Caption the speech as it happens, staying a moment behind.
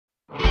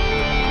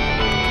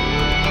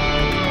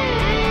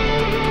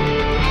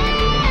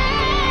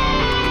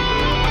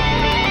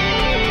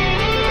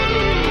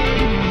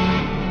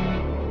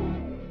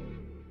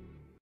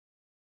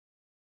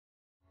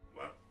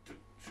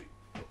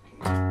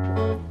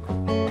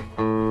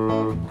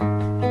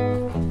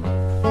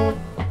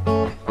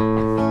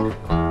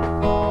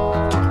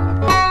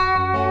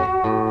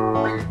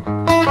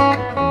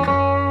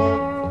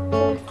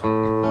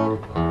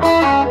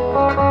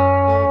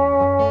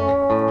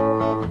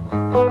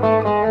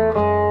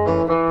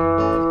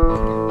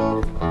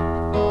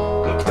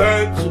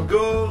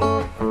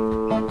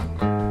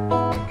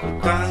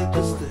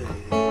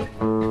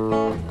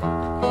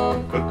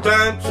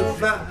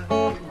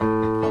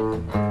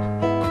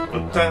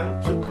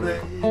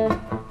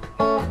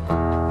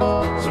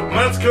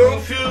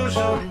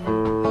confusion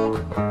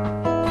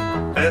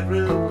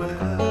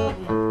everywhere.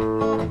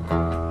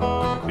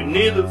 We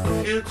need a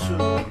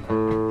future,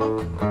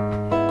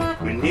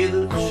 we need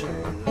a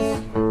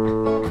chance.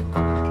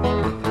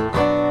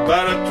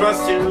 But I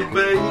trust you,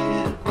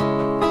 babe,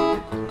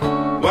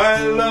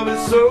 while love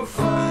is so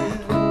fine.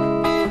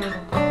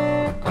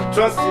 I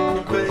trust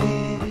you,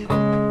 babe,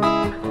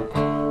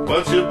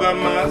 want you by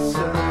my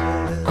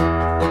side.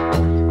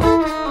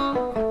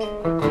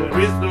 There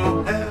is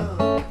no hell,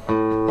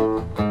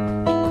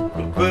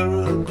 no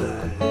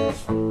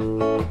paradise.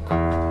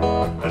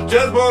 I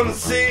just wanna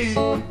see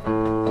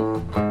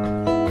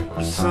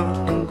the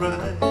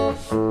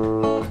sunrise.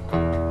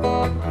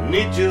 I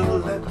need your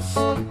lips, I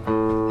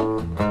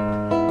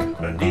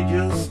need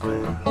your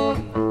smell,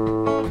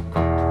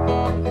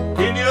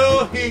 in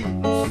your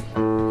hips,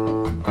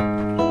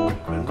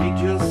 I need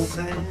your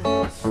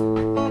sense.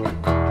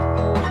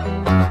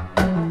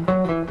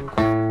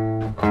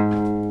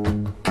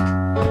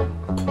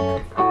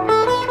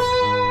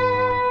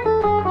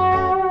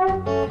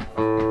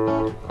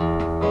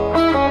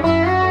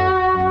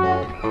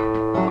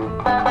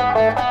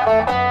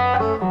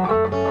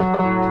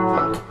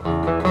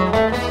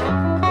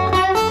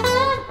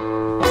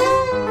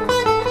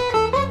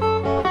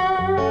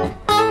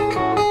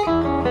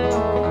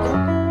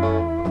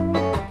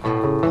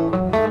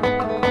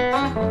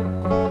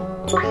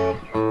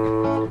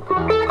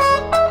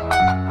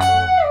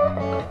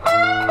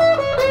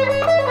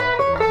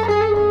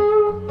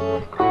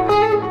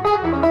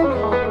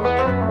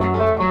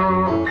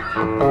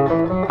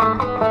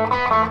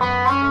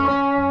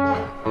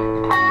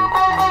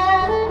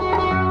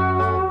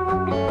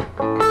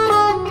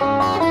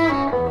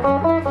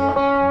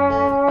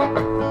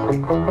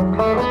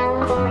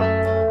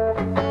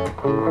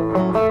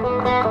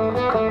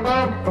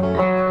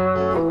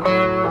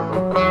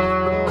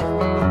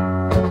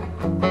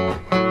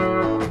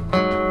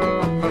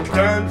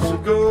 Time to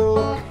go,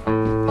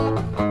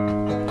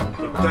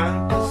 no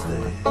time to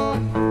stay,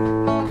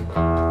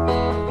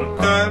 no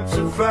time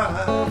to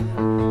fight,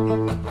 no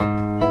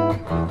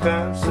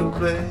time to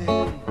play.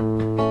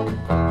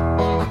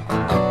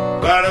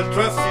 But I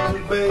trust you,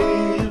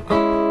 babe,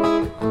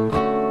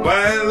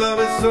 while love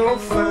is so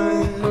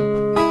fine.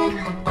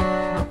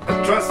 I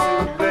trust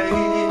you,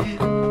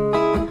 babe,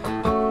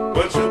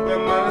 want you by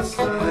my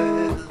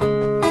side.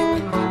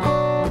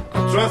 I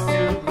trust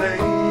you,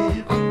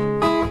 babe,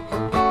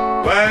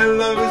 while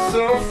love is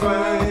so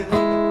fine.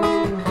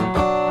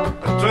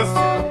 I trust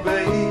you,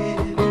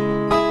 babe,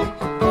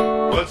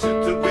 want you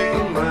to be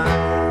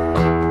mine.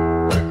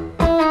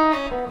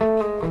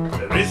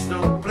 There is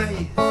no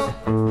place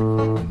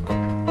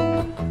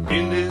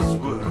in this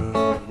world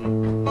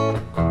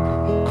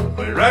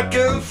where I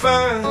can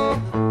find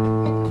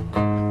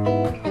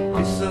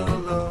peace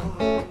alone,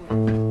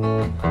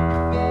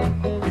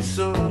 peace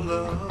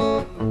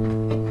alone,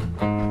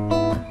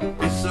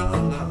 peace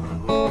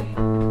alone,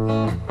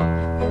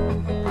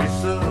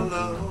 peace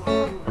alone,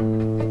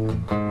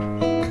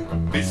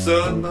 peace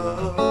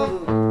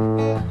alone.